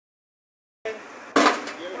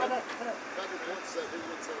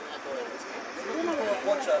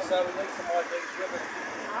so we need some IDs with it.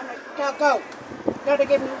 Go. Go to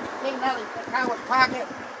give him Nelly. The car was parked.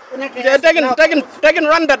 Yeah, they can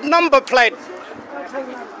run that number plate.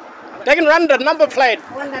 They can run the number plate.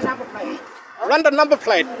 Run the number plate. Run the number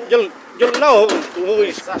plate. You'll know who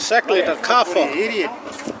is exactly the car for. Idiot.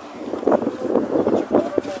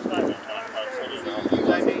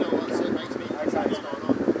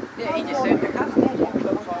 Yeah, he just said the car.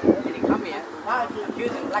 He didn't come here.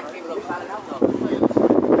 Accusing black people of selling alcohol.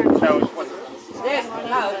 Yes,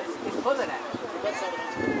 no, it's for that.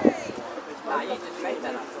 Nah, you just made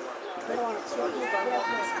that up.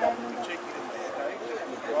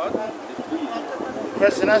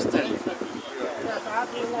 Preston Aston.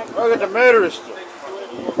 Look at the murderers.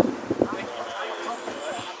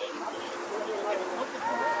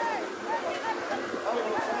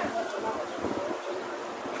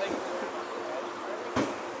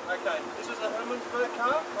 Okay, this is a Hermansburg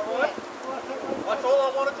car, alright? That's all I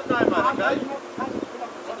wanted to know, mate, okay?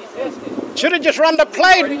 Should have just run the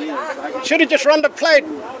plate. Should have just run the plate.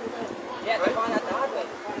 Yeah, they find out the hard way.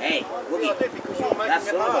 Hey, Woogie. That's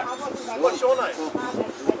it hard. What's your name?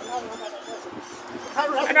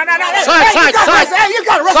 Side. Hey, you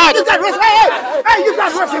got arrested. Side. You got arrested. Hey, you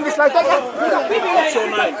got arrested in this like that. What's your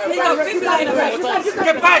name?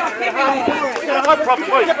 Get back. Get a hard problem,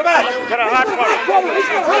 boy. Get back. Get a hard problem.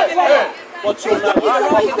 What's your name?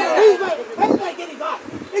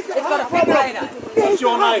 It's got a defibrillator. What's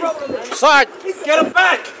your name? Side. Get him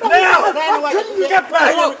back! Now! Get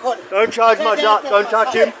back! Don't charge my dog. Don't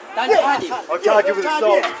touch him. Don't charge him. I'll charge you with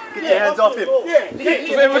assault. Get your hands off him.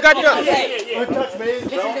 We got you. Don't touch me.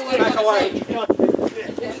 Back away.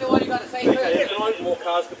 This is what you got to say first. More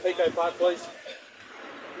cars to Pico Park, please.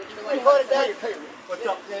 What's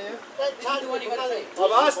up,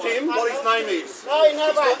 I've asked him what his name is. No, He's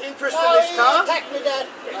got interest in this car. Attack me, Dad.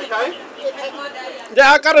 Okay?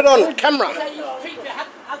 Yeah, I got it on camera.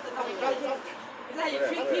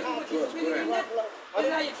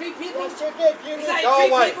 Go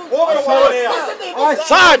away. Walk away now.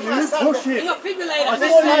 Side. Push him. Defibrillator.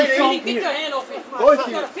 This lady. Get your hand off him. Both I've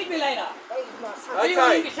you. got a defibrillator.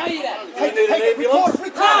 Okay. You can show you that. You need an ambulance?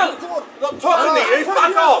 No. Not talking to you.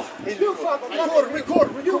 Fuck off. Do you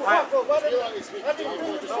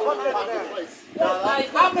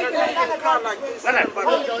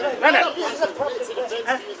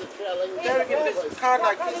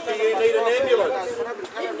need an ambulance?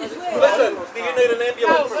 Listen, do you need an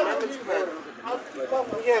ambulance?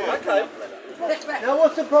 Yeah. Okay. Now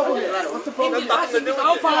what's the problem here? What's the problem? Nothing to do with it.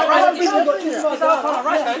 It's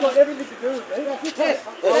got everything to do with me.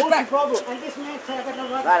 What's the problem? And this man said I got no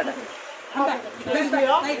right. Come back. Piss me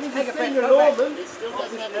off. He's a senior Go back. lawman.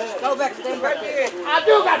 Go back. Stand back there. I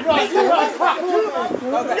do got rights. You right.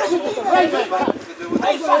 Go back.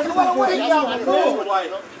 Hey, fuck, you want to wait? Walk away.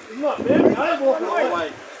 He's not married. I ain't walking away. Walk away.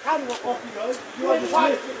 How do you walk off, you guys? You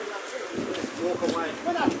understand? Walk away.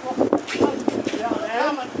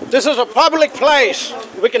 This is a public place.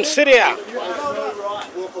 We can sit here.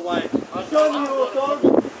 Walk away. Show me your authority.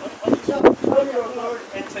 Show me your authority.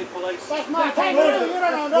 NT police. That's my kangaroo. You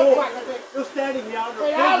don't know no fucking thing. You're standing here under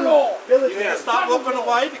They are law. You need to start walking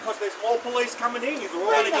away because there's more police coming in. You're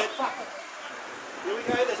all going to get... Here we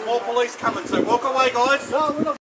go, there's more police coming, so walk away, guys. No, we're not.